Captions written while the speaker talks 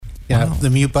The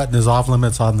mute button is off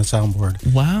limits on the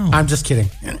soundboard. Wow. I'm just kidding.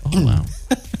 Oh, wow.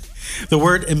 The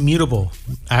word immutable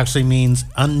actually means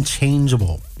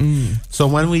unchangeable. So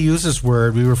when we use this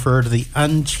word, we refer to the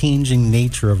unchanging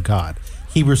nature of God.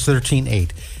 Hebrews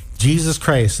 13:8. Jesus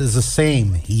Christ is the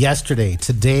same yesterday,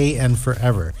 today, and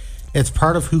forever. It's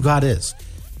part of who God is.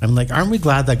 I'm like, aren't we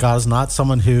glad that God is not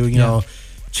someone who, you know,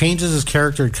 changes his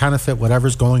character to kind of fit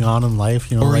whatever's going on in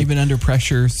life, you know, or like, even under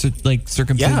pressure,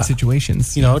 circumstance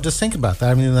situations. You know, just think about that.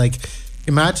 I mean, like,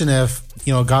 imagine if,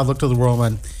 you know, God looked at the world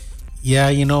and went, yeah,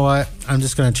 you know what? I'm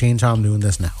just going to change how I'm doing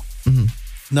this now.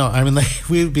 No, I mean, like,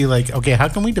 we would be like, okay, how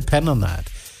can we depend on that?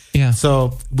 Yeah.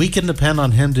 So we can depend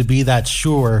on him to be that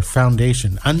sure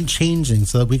foundation, unchanging,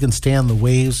 so that we can stand the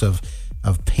waves of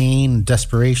pain,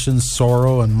 desperation,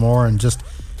 sorrow, and more. And just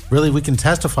really, we can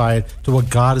testify to what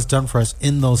God has done for us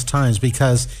in those times,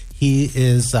 because he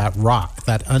is that rock,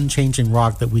 that unchanging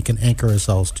rock that we can anchor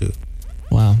ourselves to.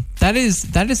 Wow. That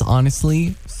is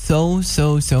honestly so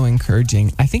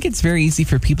encouraging. I think it's very easy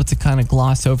for people to kind of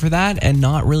gloss over that and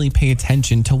not really pay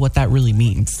attention to what that really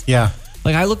means. Yeah.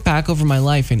 Like, I look back over my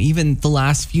life and even the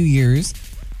last few years,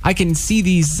 I can see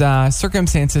these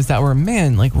circumstances that were,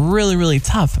 like really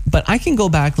tough. But I can go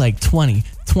back like 20,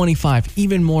 25,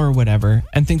 even more or whatever,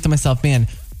 and think to myself, man,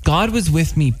 God was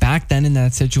with me back then in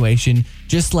that situation,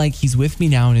 just like he's with me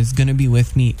now and is going to be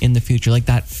with me in the future. Like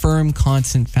that firm,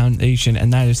 constant foundation.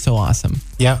 And that is so awesome.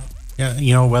 Yeah. Yeah.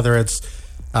 You know, whether it's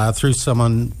through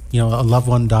someone, you know, a loved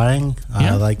one dying,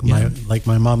 like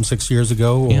my mom 6 years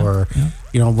ago, or,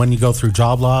 you know, when you go through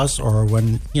job loss, or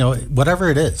when, you know, whatever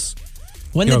it is.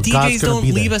 When the DJs don't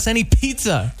leave us any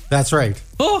pizza. That's right.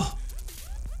 Oh,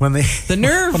 when the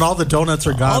nerve. When all the donuts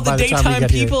are gone. All the by the time we daytime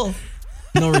get people. Here.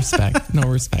 No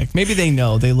respect. Maybe they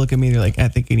know. They look at me. They're like, I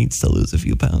think he needs to lose a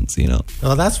few pounds. You know.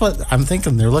 Well, that's what I'm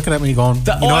thinking. They're looking at me going,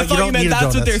 I thought you meant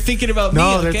that's what they're thinking about me.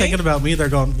 No, they're thinking about me. They're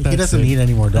going, he doesn't need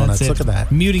any more donuts. Look at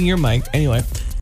that. Muting your mic. Anyway.